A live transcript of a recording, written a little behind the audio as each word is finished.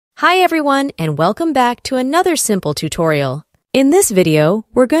Hi everyone, and welcome back to another simple tutorial. In this video,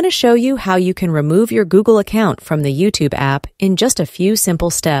 we're going to show you how you can remove your Google account from the YouTube app in just a few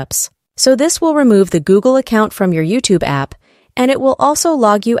simple steps. So this will remove the Google account from your YouTube app, and it will also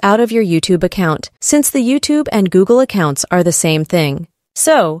log you out of your YouTube account, since the YouTube and Google accounts are the same thing.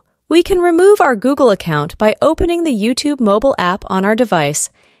 So, we can remove our Google account by opening the YouTube mobile app on our device,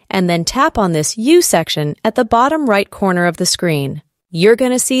 and then tap on this U section at the bottom right corner of the screen. You're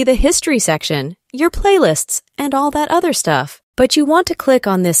going to see the history section, your playlists, and all that other stuff. But you want to click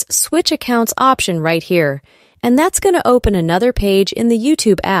on this Switch Accounts option right here, and that's going to open another page in the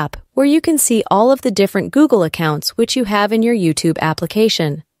YouTube app where you can see all of the different Google accounts which you have in your YouTube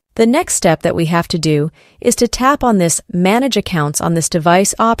application. The next step that we have to do is to tap on this Manage Accounts on this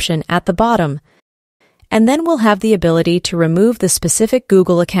device option at the bottom, and then we'll have the ability to remove the specific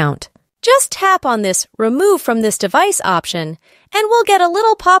Google account. Just tap on this Remove from this device option, and we'll get a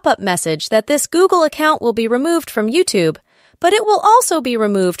little pop-up message that this Google account will be removed from YouTube, but it will also be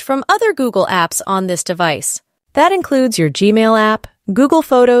removed from other Google apps on this device. That includes your Gmail app, Google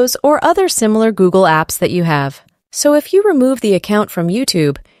Photos, or other similar Google apps that you have. So if you remove the account from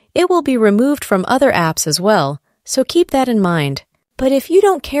YouTube, it will be removed from other apps as well, so keep that in mind. But if you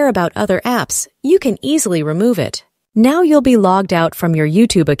don't care about other apps, you can easily remove it. Now you'll be logged out from your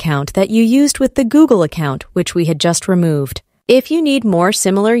YouTube account that you used with the Google account, which we had just removed. If you need more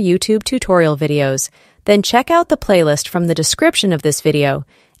similar YouTube tutorial videos, then check out the playlist from the description of this video,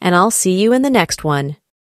 and I'll see you in the next one.